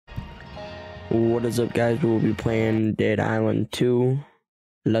What is up, guys? We'll be playing Dead Island 2.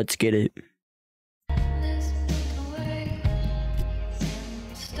 Let's get it. I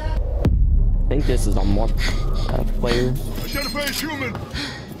think this is a player. Identify as human!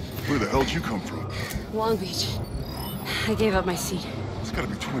 Where the hell did you come from? Long Beach. I gave up my seat. It's gotta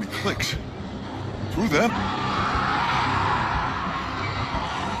be 20 clicks. Through them?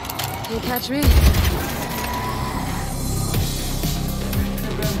 Can't catch me.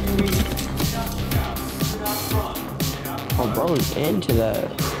 Oh, bro's into that.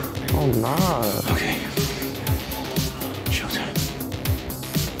 Oh, nah. Okay. Showtime.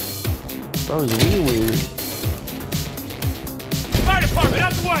 Bro's weird. Fire department,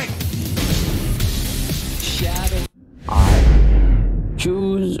 out the way! Shadow. Alright.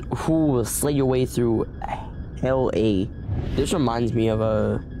 Choose who will slay your way through Hell A. This reminds me of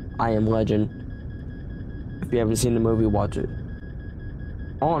I Am Legend. If you haven't seen the movie, watch it.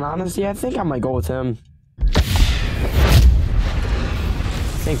 Oh, and honestly, I think I might go with him.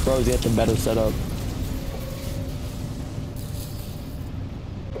 I think bro's got the better setup.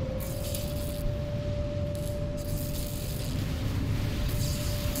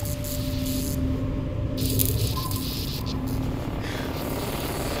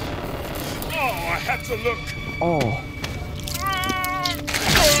 Oh, I had to look. Oh.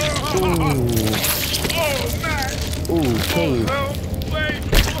 Oh, man. Ooh, cave. Oh, way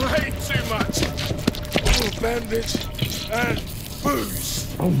too much. Oh, bandage and booze.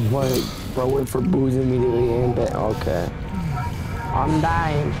 Oh, what? Bro went for booze immediately and bet. Okay. I'm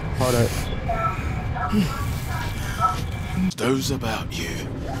dying. Hold up. Those about you.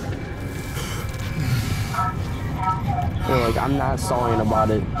 So, like, I'm not sorry about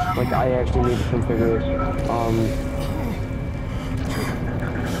it. Like, I actually need to configure it.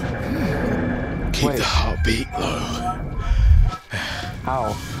 Keep Wait. the heartbeat low.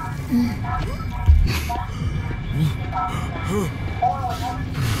 How?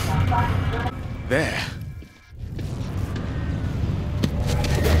 There.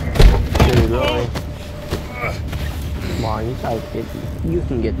 Dude, really? Come on, you guys you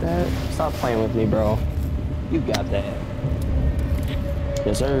can get that. Stop playing with me, bro. You got that.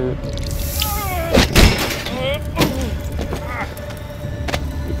 Yes, sir.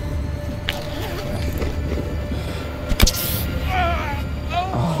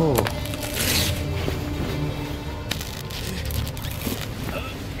 Oh.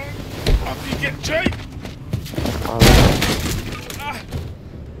 Up you get, Jay.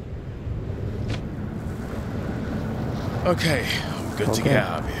 Okay, I'm good to Okay. get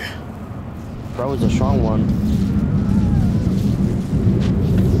out of here. Bro is a strong one.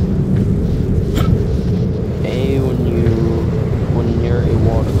 A when you're a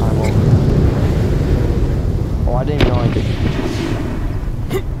wall to climb over. Oh, I didn't know I could.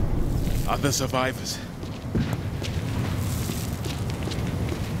 Other survivors.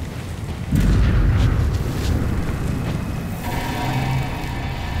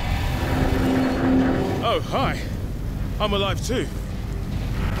 Oh, hi. I'm alive too.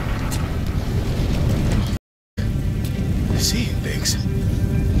 Seeing things.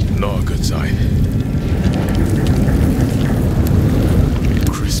 Not a good sign.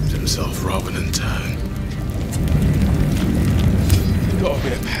 Crisped himself rubbing and turn. Got a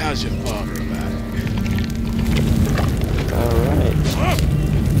bit of passion father about it. Alright.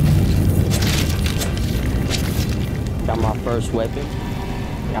 Got my first weapon.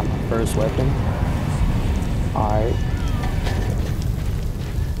 Alright.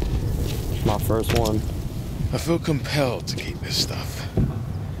 My first one. I feel compelled to keep this stuff.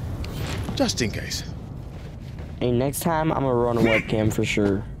 Just in case. Hey, next time I'm gonna run a webcam for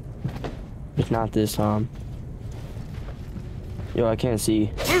sure. If not this time. Yo, I can't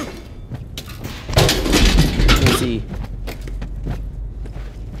see. Can't see.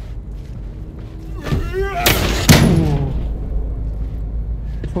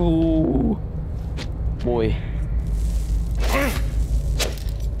 Oh, boy.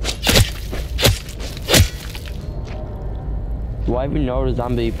 Do I even know the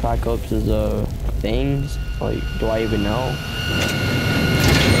zombie apocalypse is things? Like, do I even know?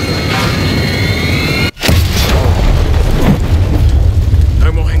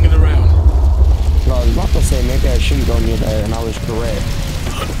 No more hanging around. No, I was about to say maybe I shouldn't go near there, and I was correct.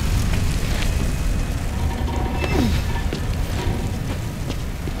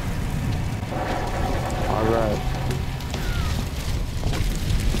 Alright.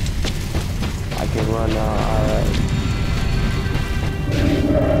 I can run now, alright.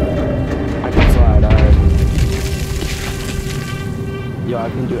 I can slide, alright. Yo, I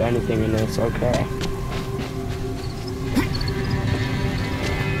can do anything in this, okay.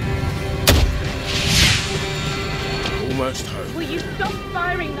 almost home. Will you stop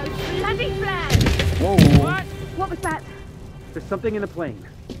firing those bloody flares? Whoa. What? What was that? There's something in the plane.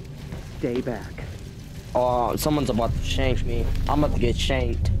 Stay back. Oh, someone's about to shank me. I'm about to get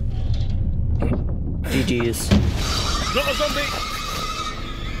shanked. GG's. Not a zombie!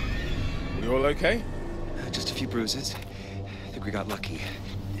 You all okay? Just a few bruises. I think we got lucky.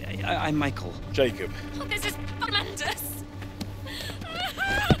 I'm Michael. Jacob. Oh, this is tremendous.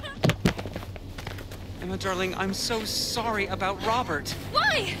 Emma, darling, I'm so sorry about Robert.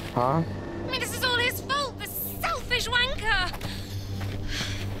 Why? Huh? I mean, this is all his fault, the selfish wanker.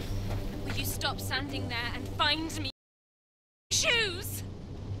 Will you stop standing there and find me shoes?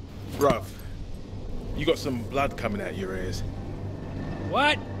 Bruv, you got some blood coming out your ears.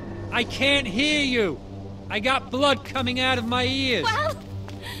 What? I can't hear you. I got blood coming out of my ears. Well,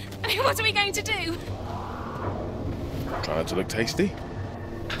 I mean, what are we going to do? Trying to look tasty?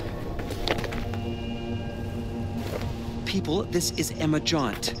 People, this is Emma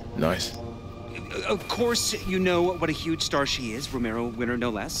Jaunt. Nice. Of course, you know what a huge star she is, Romero winner no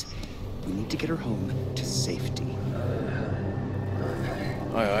less. We need to get her home to safety.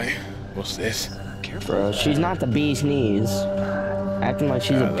 Aye. What's this? Careful. Bro, she's not the bee's knees. Acting like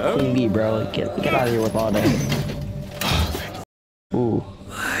she's Hello? a queen bee, bro. Get out of here with all that. Ooh.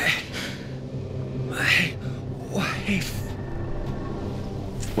 My wife.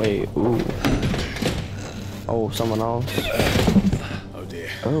 Wait, ooh. Oh, someone else. Oh dear.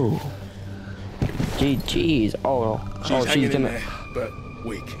 Oh. Jeez. Oh, She's hanging in gonna. there, but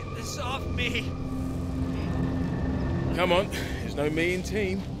weak. Get this off me. Come on, there's no me in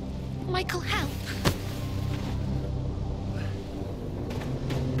team. Michael, help.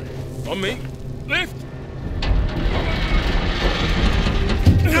 On me. Lift!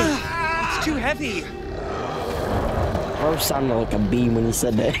 It's too heavy. Bro sounded like a bee when he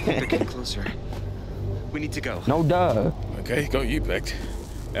said that. They're getting closer. We need to go. No duh. Okay, got you pegged.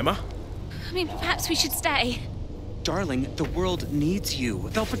 Emma? I mean, perhaps we should stay. Darling, the world needs you.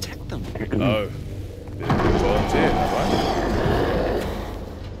 They'll protect them. Oh. Volunteer, right?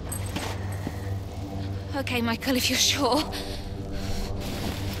 Okay, Michael, if you're sure.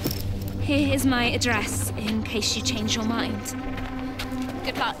 Here is my address, in case you change your mind.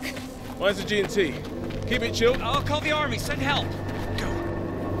 Good luck. Where's the G&T? Keep it chilled. I'll call the army. Send help. Go.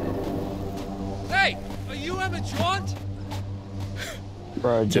 Hey, are you Emma Jaunt?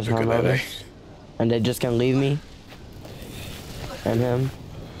 Bro, just Typical not LA. noticed. And they just gonna leave me? And him?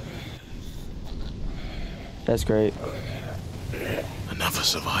 That's great. Another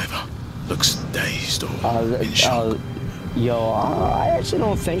survivor. Looks dazed or in shock. Yo, I actually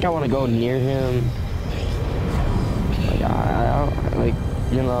don't think I want to go near him. Like, like,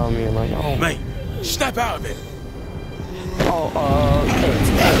 you know what I mean? Like, oh. Mate, snap out of it.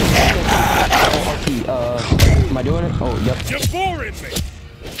 Am I doing it? Oh, yep. You're boring me.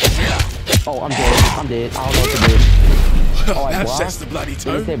 Oh, I'm dead. I don't know what to do. Oh, I That blocked? sets the bloody Did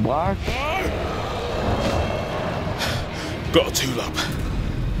you tone. say block? Got a tool up.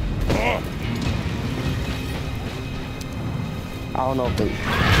 I don't know if it... Ooh,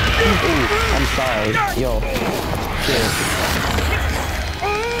 I'm sorry. Yo. Chill.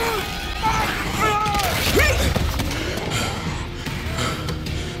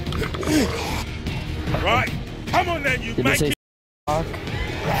 Right, come on then, you Did you say manky. block?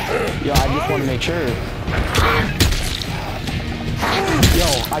 Yo, I just want to make sure. Yo,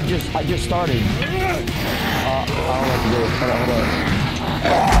 I just started. I don't know what to do.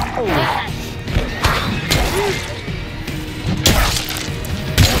 Hold on. Oh.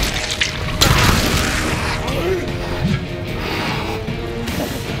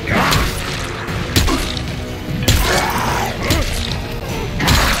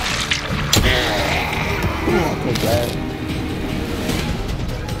 Take that.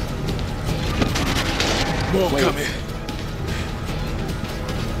 More Wait. coming.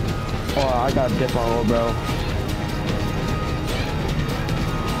 Oh, I got a dip on roll, bro.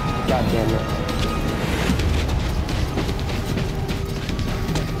 God damn it.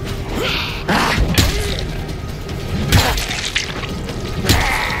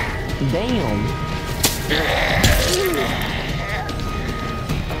 Damn.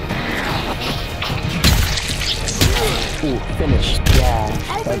 Ooh, finished. Yeah,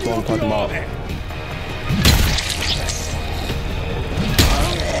 that's what I'm talking about.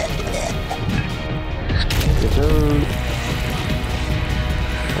 Yes, sir.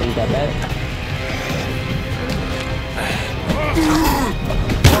 Oh, you got that?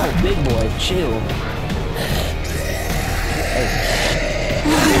 Oh, big boy, chill. Hey.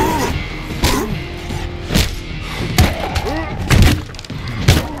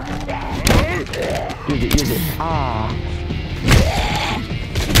 Use it. Ah.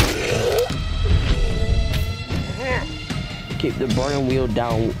 Keep the burning wheel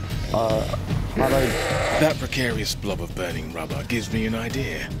down. That precarious blob of burning rubber gives me an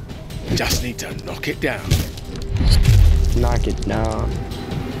idea. Just need to knock it down. Knock it down.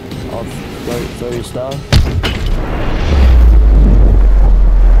 I'll throw your stuff.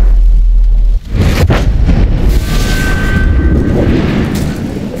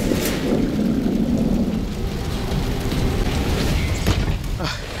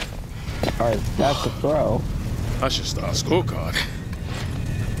 Alright, that's the throw. I should start a scorecard.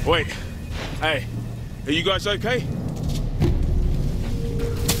 Wait. Hey, are you guys okay?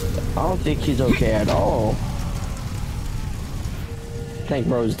 I don't think he's okay at all. I think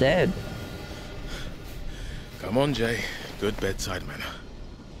bro's dead. Come on, Jay. Good bedside manner.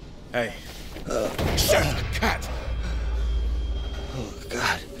 Hey. Shut the cat! Oh,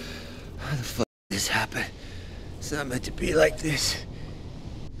 God. How the fuck did this happen? It's not meant to be like this.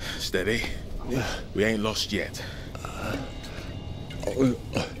 Steady. We ain't lost yet.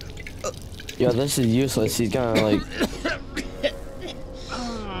 Yo, this is useless. He's gonna like...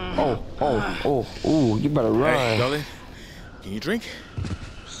 Ooh, you better run. Hey, darling. Can you drink?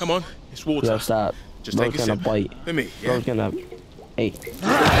 Come on, it's water. Yo, stop. Just Bro's take a gonna sip. bite. Let me, yeah? Bro's gonna... Hey.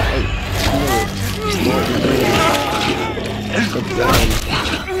 Good job.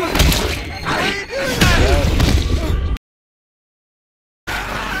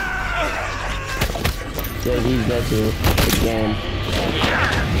 Yeah, he's dead too. Again.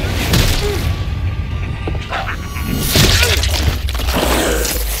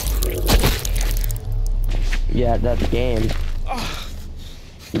 Yeah, that's the game.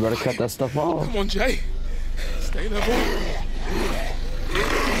 You better cut that stuff off. Come on, Jay. Stay level.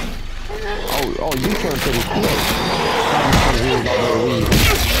 Oh, you turned pretty quick.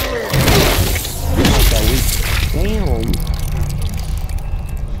 Damn.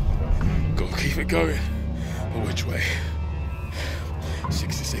 Gotta keep it going. But which way?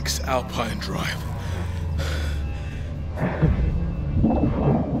 66 Alpine Drive.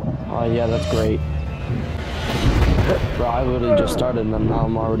 Oh yeah, that's great. Bro, I literally just started and now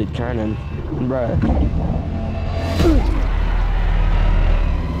I'm already turning. Bruh.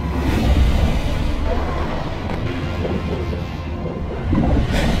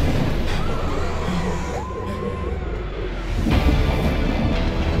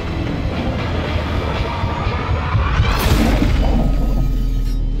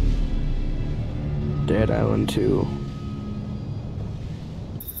 Dead Island 2.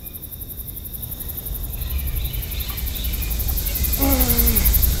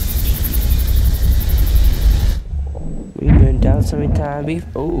 We've been down so many times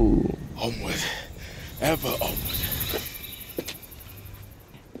before. Ooh. Onward. Ever onward.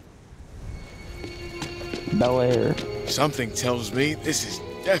 Bel Air. Something tells me this is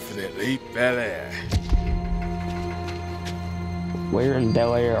definitely Bel Air. Where in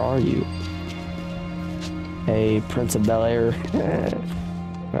Bel Air are you? Hey, Prince of Bel Air.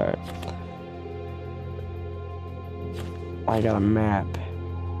 Alright. I got a map.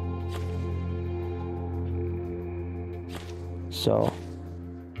 So,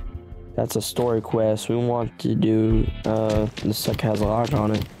 that's a story quest. We want to do, this sucker has a lock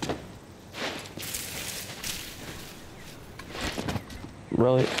on it.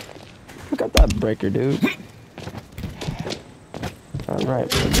 Really? Look at that breaker, dude.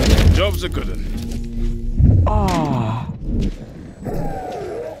 Alright. Job's a good one. Ah.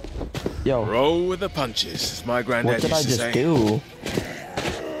 Yo. Roll with the punches, as my granddad What did I used to just say. do?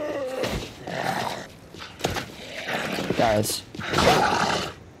 Guys.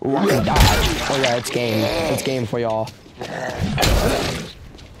 Ooh, I can dodge. Oh yeah, it's game. It's game for y'all.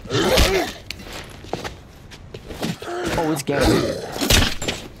 Oh, it's game.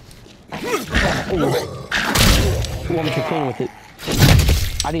 Ooh. Ooh, I'm clean with it.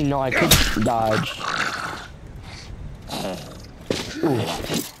 I didn't know I could dodge. Ooh.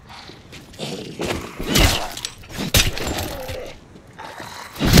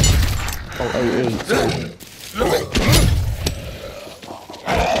 Oh, hey.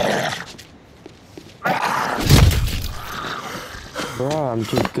 Bro, I'm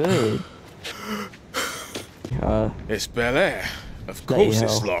too good. It's Bel Air. Of course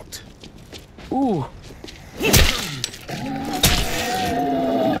it's locked. Ooh.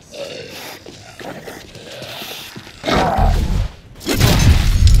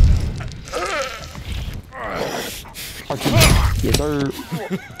 Yes, sir.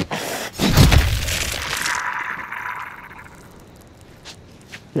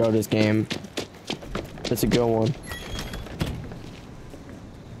 Yo, this game. It's a good one.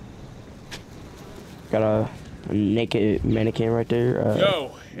 Got a naked mannequin right there.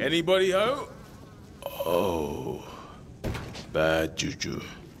 Yo, anybody home? Oh, bad juju.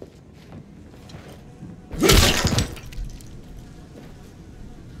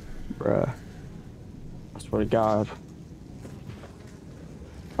 Bruh. I swear to God.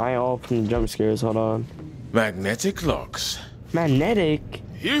 I ain't all from the jump scares, hold on. Magnetic locks. Magnetic?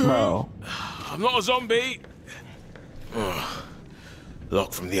 You? Bro. I'm not a zombie. Oh,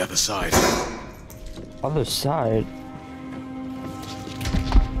 lock from the other side. Other side?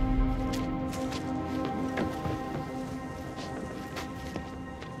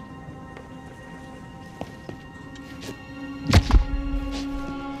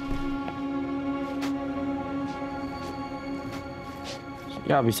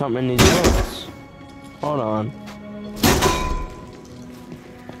 Gotta be something in these books. Hold on.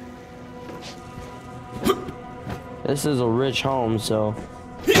 This is a rich home, so.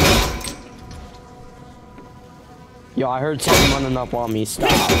 Yo, I heard something running up on me. Stop.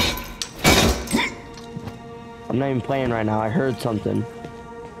 I'm not even playing right now. I heard something.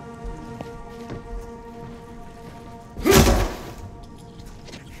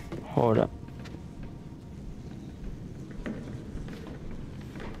 Hold up.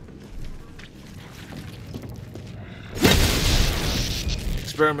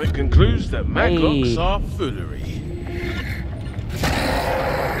 Experiment concludes that maglocks are foolery.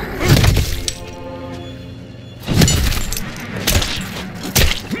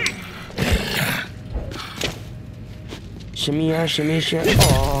 Shimmy, shimmy, shimmy.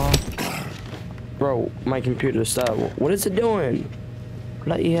 Aww. Bro, my computer, stop. What is it doing?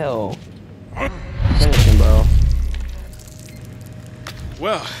 Bloody hell. Finish him, bro.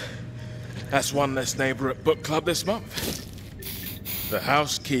 Well, that's one less neighbor at book club this month. The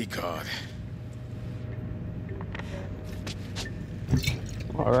house key card.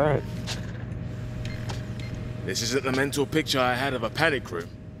 All right. This isn't the mental picture I had of a panic room.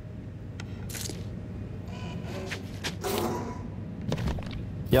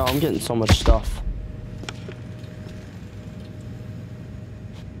 Yo, I'm getting so much stuff.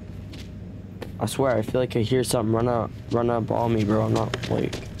 I swear, I feel like I hear something run up on me, bro. I'm not,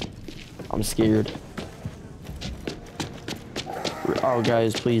 like, I'm scared. Oh,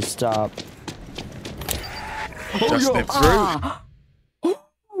 guys, please stop. Just snip through.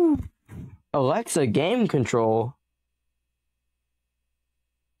 Alexa game control.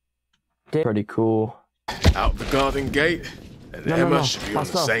 Pretty cool. Out the garden gate, and Emma should be on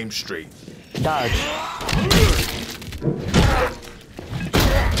the same street. Dodge.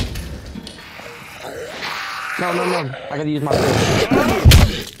 No. I gotta use my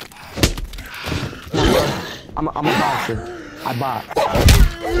fist. I'm a boxer. I bought.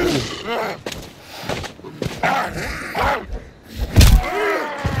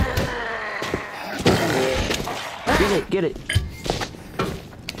 Get it.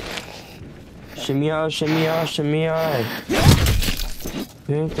 Shimmy out. We've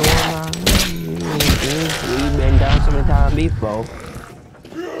been down so many times before.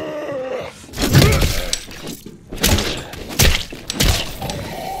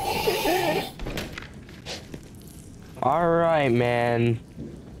 Alright, man.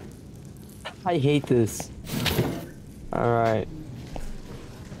 I hate this. Alright.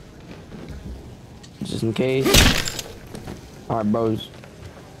 Just in case. Alright, bros.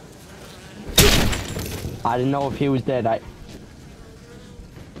 I didn't know if he was dead.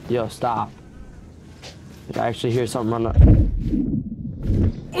 Yo, stop. Did I actually hear something run up?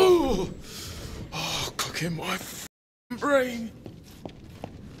 Oh, cooking my brain.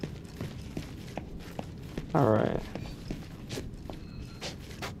 Alright.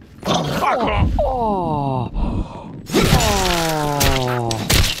 Fuck off! Oh.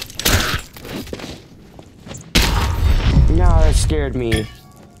 No, that scared me.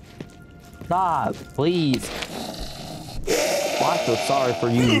 Stop, please. Well, I feel sorry for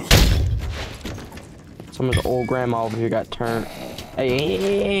you. Someone's old grandma over here got turned.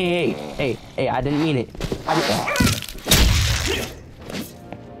 Hey, I didn't mean it.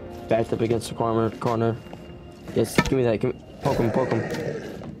 Backed up against the corner. Yes, give me that. Poke him.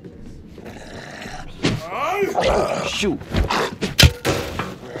 Oh, shoot.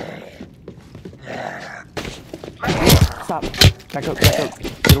 Stop. Back up.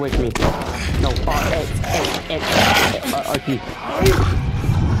 Get away from me. No. RP.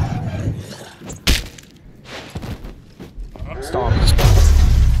 Stop.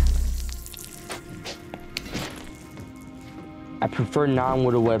 I prefer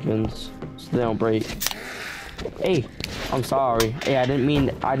non-water weapons so they don't break. Hey, I'm sorry. Hey, I didn't mean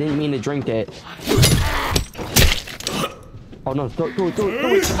to drink that. Oh no, do it.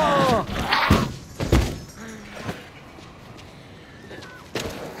 Oh.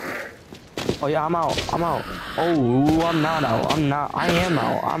 Oh yeah, I'm out. I'm out. Oh, I'm not out. I'm not. I am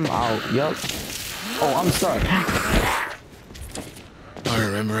out. I'm out. Yup. Oh, I'm stuck. I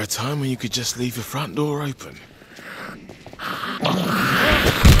remember a time when you could just leave your front door open.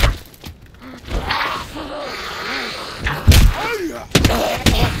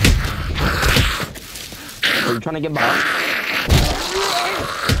 Are you trying to get by?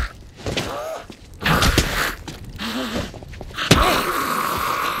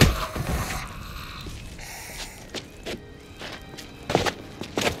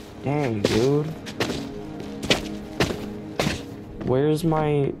 Dang, dude. Where's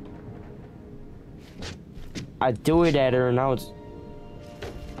my... I do it at her and now it's...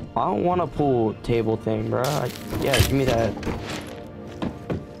 I don't want a pool table thing, bro. Yeah, give me that.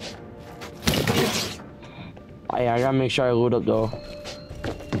 I gotta make sure I loot up though.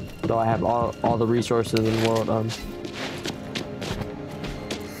 So I have all the resources in the world.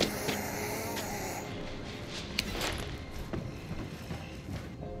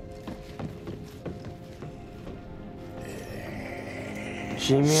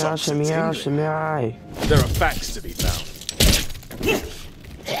 Shimmy out, shimmy out, shimmy out. There are facts to be found.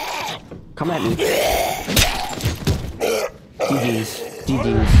 Come at me. GG's.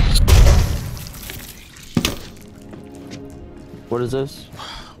 What is this?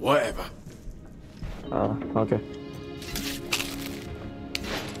 Whatever. Okay.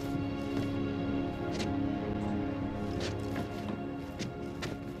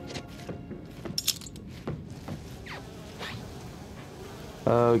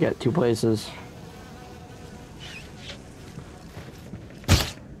 We got 2 places.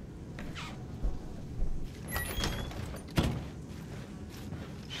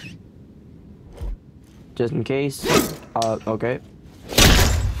 Just in case. Okay.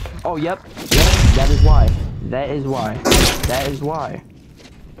 Oh, yep. That is why. And that is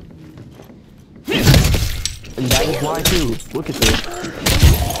why too. Look at this.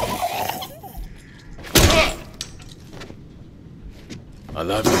 I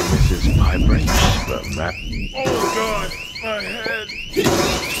love you, Mrs. Piper, but Matt. Oh God, my head.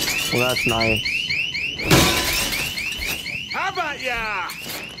 Well, that's nice. How about ya?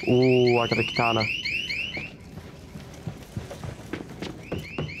 Ooh, I got a katana.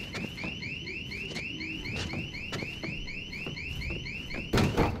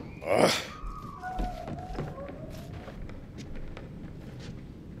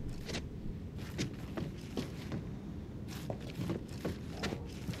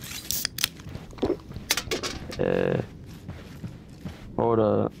 Hold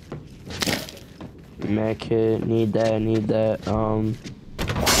up. Med kit, need that.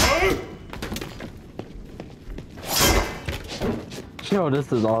 Yo,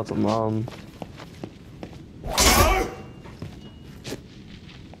 this is awesome.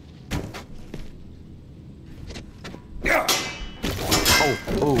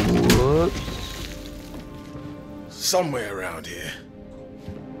 Oh, whoops. Somewhere around here.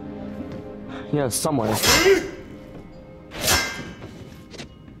 Yeah, somewhere.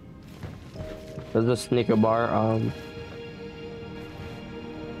 There's a sneaker bar.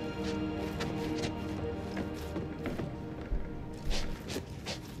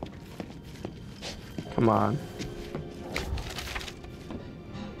 Come on.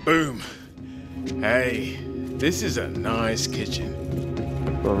 Boom. Hey, this is a nice kitchen.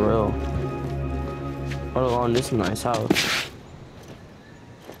 For real. Let alone this nice house.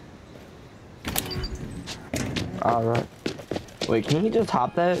 Alright. Wait, can you just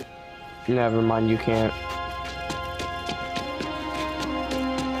hop that? Never mind, you can't.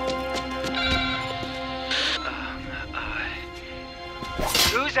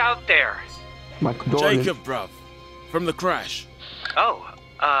 Who's out there? Michael Jordan. Jacob, bruv. From the crash. Oh,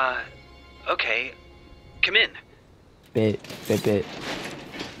 okay. Come in. Bit.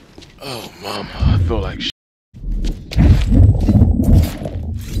 Oh, Mom, I feel like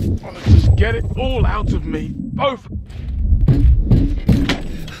just get it all out of me. Both.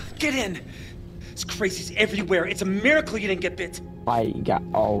 Get in! This crazy's everywhere. It's a miracle you didn't get bit.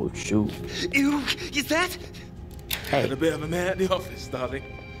 Oh, shoot. Ew, is that? Hey. Had a bit of a man at the office, darling.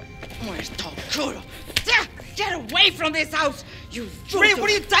 Get away from this house, you Ray, what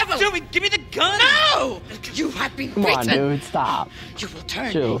are you doing? Give me the gun! No! You have been Come on, bitten. dude, stop. You will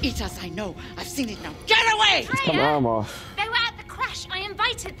turn. Chill. Eat us, I know. I've seen it now. Get away! Come on, off. They were at the crash. I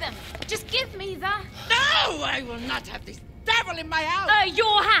invited them. Just give me the... No! I will not have this devil in my house!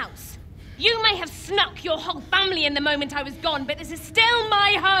 Your house. You may have snuck your whole family in the moment I was gone, but this is still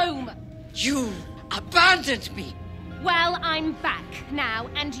my home. You abandoned me. Well, I'm back now,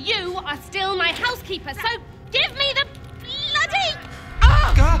 and you are still my housekeeper, so give me the bloody...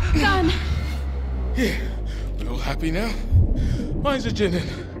 gun. Yeah, we all happy now? Mine's a gin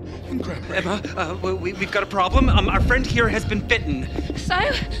and cranberry. Emma, we've got a problem. Our friend here has been bitten. So?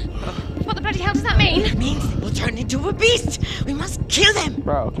 What the bloody hell does that mean? It means they will turn into a beast. We must kill them.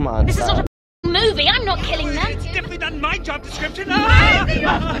 Bro, come on. This is not a movie. I'm not killing them. It's definitely not my job description.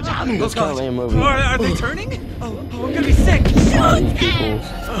 It's currently a movie. Are they turning? Oh, I'm gonna be sick. Oh,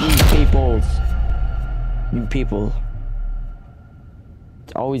 you people.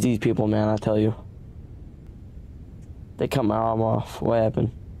 It's always these people, man, I tell you. They cut my arm off. What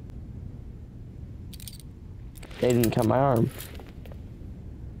happened? They didn't cut my arm.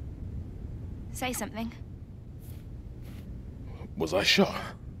 Say something. Was I shot?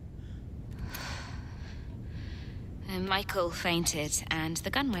 Michael fainted and the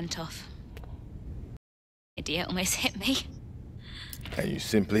gun went off. Idiot almost hit me. And you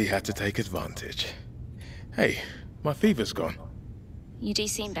simply had to take advantage. Hey, my fever's gone. You do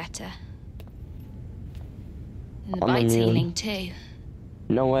seem better. And the I'm bite's immune. healing too.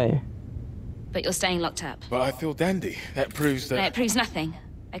 No way. But you're staying locked up. But I feel dandy. That proves that... No, it proves nothing,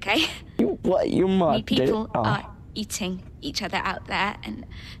 okay? What? You must. People are eating each other out there, and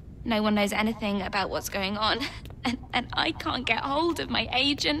no one knows anything about what's going on. And I can't get hold of my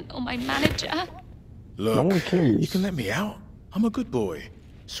agent or my manager. Look, you can let me out. I'm a good boy.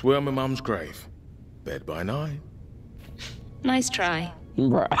 Swear on my mum's grave. Bed by 9. Nice try.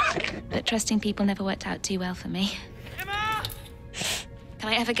 Bruh. But trusting people never worked out too well for me. Emma! Can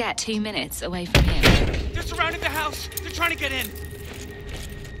I ever get 2 minutes away from him? They're surrounding the house. They're trying to get in.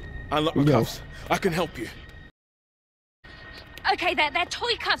 Unlock the cuffs. I can help you. Okay, they're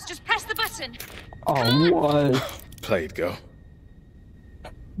toy cuffs. Just press the button. Oh, what? Played, girl.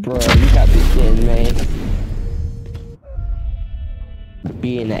 Bro, you got to be kidding, man.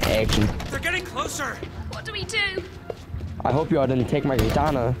 Be in the action. They're getting closer. What do we do? I hope y'all didn't take my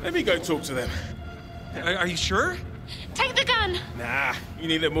katana. Let me go talk to them. Are you sure? Take the gun. Nah, you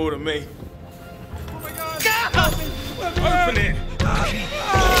need it more than me. Oh my God! Open it!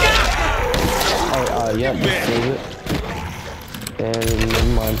 Oh, yeah, just save it. And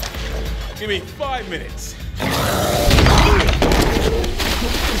never mind. Give me 5 minutes. Man,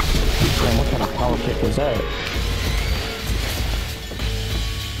 what kind of power kick was that?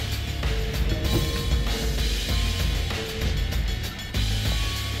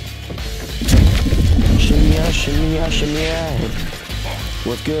 Shimmy.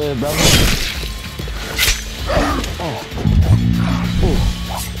 What's good, brother? Oh. Ooh.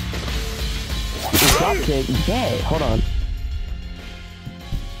 Drop kick. Yeah, hold on.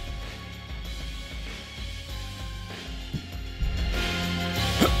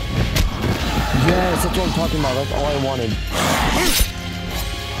 Yes, that's what I'm talking about. That's all I wanted.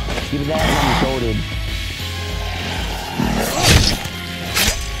 Give me that and I'm goated.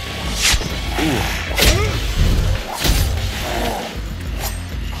 Ooh.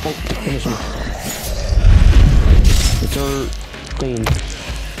 Oh, finish him. It's her clean.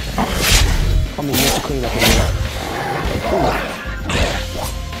 I mean, you have to clean up in here.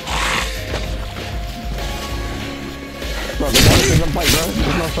 Bro, there's no fight, bro.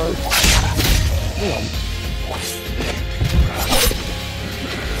 There's no start. Damn.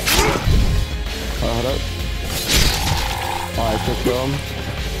 Hold up. Alright, quick throw him.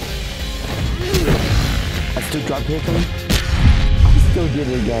 I still drop kick him. I still get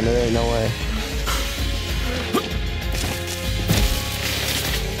it again. There ain't no way.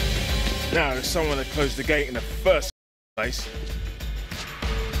 Now, there's someone that closed the gate in the first place.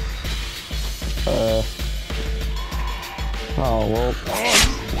 Oh, well.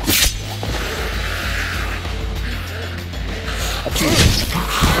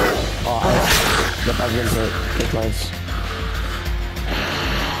 Oh, yep, I've been hit. That's nice.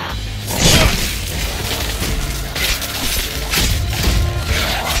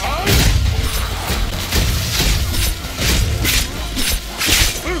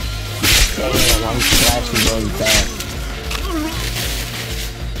 I'm slashing those back.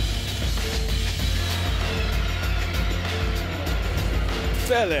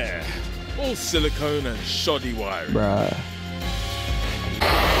 There. All silicone and shoddy wiring. Bruh.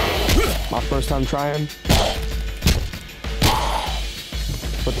 My first time trying.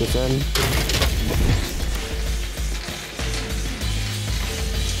 Put this in.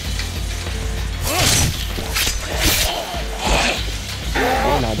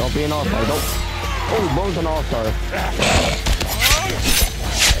 Oh, no, don't be an all-star. Don't. Oh, Bo's an all-star.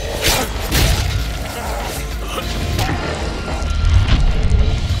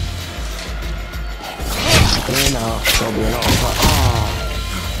 No, don't be an all-star.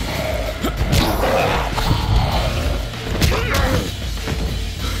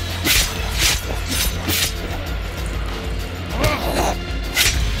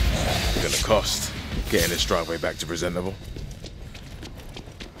 driveway back to Presentable.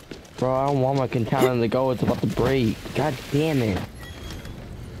 Bro, I don't want my katana to go. It's about to break. God damn it.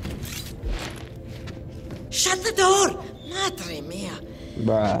 Shut the door! Madre mia.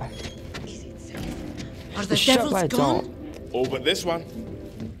 Bruh. Are the Shut devils my gone? door. All but this one.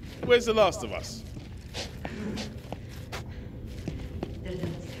 Where's the last of us?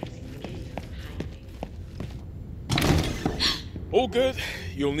 All good.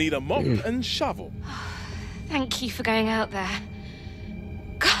 You'll need a mop and shovel. Thank you for going out there.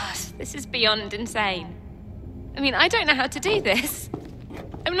 God, this is beyond insane. I mean, I don't know how to do this.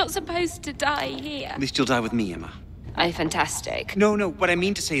 I'm not supposed to die here. At least you'll die with me, Emma. Oh, fantastic. No, what I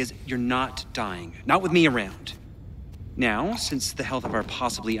mean to say is you're not dying. Not with me around. Now, since the health of our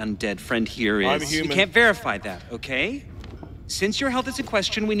possibly undead friend here I'm is... human. We can't verify that, okay? Since your health is in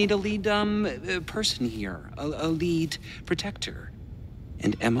question, we need a lead, person here. A lead protector.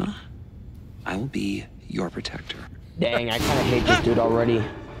 And Emma, I will be your protector. Dang, I kind of hate this dude already.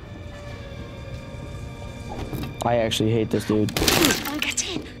 I actually hate this dude. I'll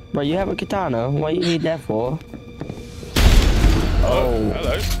get in. Bro, you have a katana. What you need that for? Oh,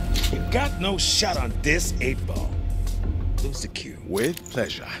 hello. You got no shot on this 8-ball. Lose the cue. With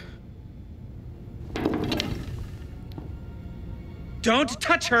pleasure. Don't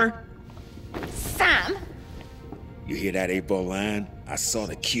touch her! Sam? You hear that 8-ball line? I saw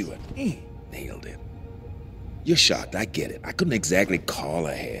the cue and nailed it. You're shocked, I get it. I couldn't exactly call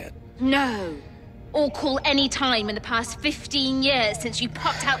ahead. No. Or call any time in the past 15 years since you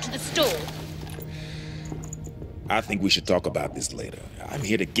popped out to the store. I think we should talk about this later. I'm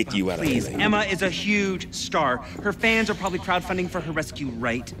here to get you out of here. Please, Emma is a huge star. Her fans are probably crowdfunding for her rescue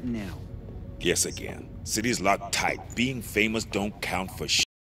right now. Guess again. City's locked tight. Being famous don't count for shit.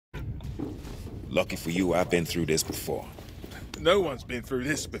 Lucky for you, I've been through this before. No one's been through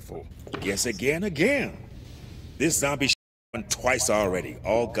this before. Guess again. This zombie shit happened twice already.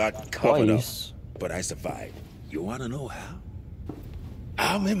 All got covered up. But I survived. You wanna know how?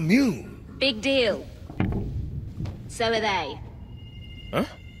 I'm immune. Big deal. So are they. Huh?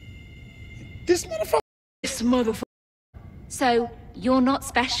 This motherfucker. So, you're not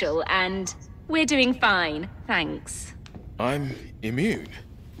special, and we're doing fine, thanks. I'm immune.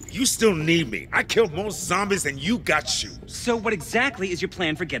 You still need me. I killed more zombies than you got shoes. So what exactly is your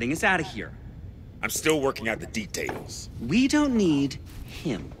plan for getting us out of here? I'm still working out the details. We don't need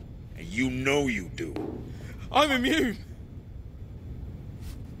him. And you know you do. I'm immune.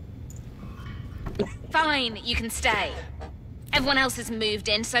 Fine, you can stay. Everyone else has moved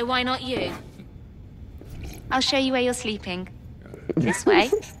in, so why not you? I'll show you where you're sleeping. This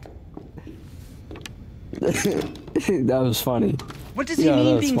way. That was funny. What does he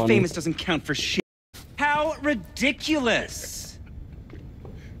mean being famous doesn't count for shit? How ridiculous!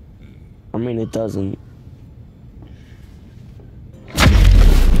 I mean, it doesn't.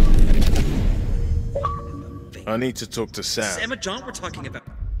 I need to talk to Sam. Sam and John we're talking about.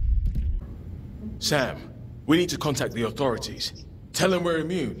 Sam, we need to contact the authorities. Tell them we're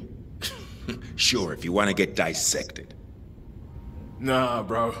immune. Sure, if you want to get dissected. Nah,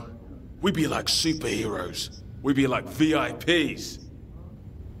 bro. We be like superheroes. We be like VIPs.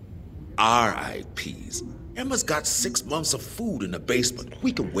 RIPs. Emma's got 6 months of food in the basement.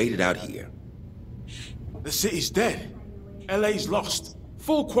 We can wait it out here. The city's dead. LA's lost.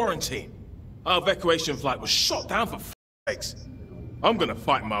 Full quarantine. Our evacuation flight was shot down for f***ing. I'm gonna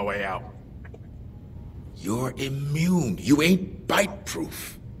fight my way out. You're immune. You ain't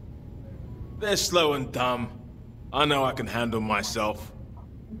bite-proof. They're slow and dumb. I know I can handle myself.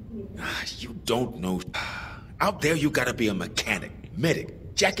 You don't know. Out there, you gotta be a mechanic,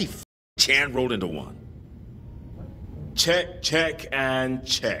 medic. Jackie Chan rolled into one. Check, check, and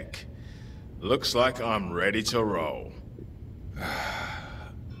check. Looks like I'm ready to roll. All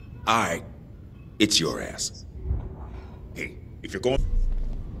right, it's your ass. Hey, if you're going...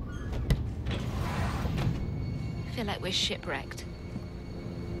 I feel like we're shipwrecked.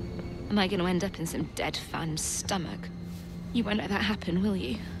 Am I going to end up in some dead fan's stomach? You won't let that happen, will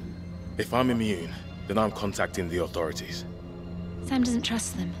you? If I'm immune, then I'm contacting the authorities. Sam doesn't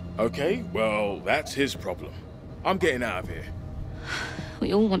trust them. Okay, well, that's his problem. I'm getting out of here.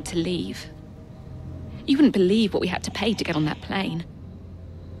 We all want to leave. You wouldn't believe what we had to pay to get on that plane.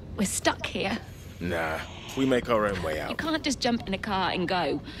 We're stuck here. Nah, we make our own way You out. can't just jump in a car and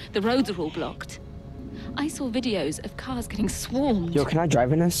go. The roads are all blocked. I saw videos of cars getting swarmed. Yo, can I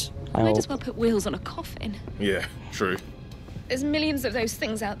drive in this? I Might hope. as well put wheels on a coffin. Yeah, true. There's millions of those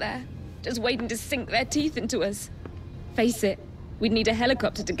things out there, just waiting to sink their teeth into us. Face it, we'd need a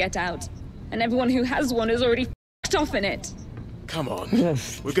helicopter to get out, and everyone who has one is already f***ed off in it. Come on,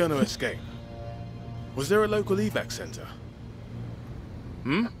 we're gonna escape. Was there a local evac center?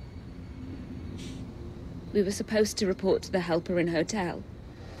 Hmm? We were supposed to report to the Helper Inn Hotel.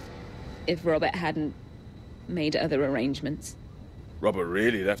 If Robert hadn't made other arrangements. Robert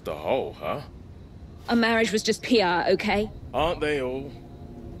really left a hole, huh? Our marriage was just PR, okay? Aren't they all?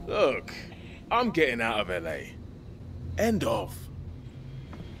 Look, I'm getting out of LA. End of.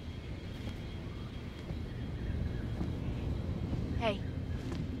 Hey.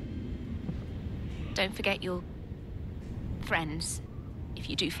 Don't forget your friends, if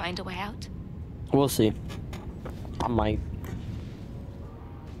you do find a way out. We'll see. I might.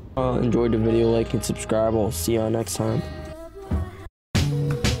 Enjoyed the video, like and subscribe. I'll see y'all next time.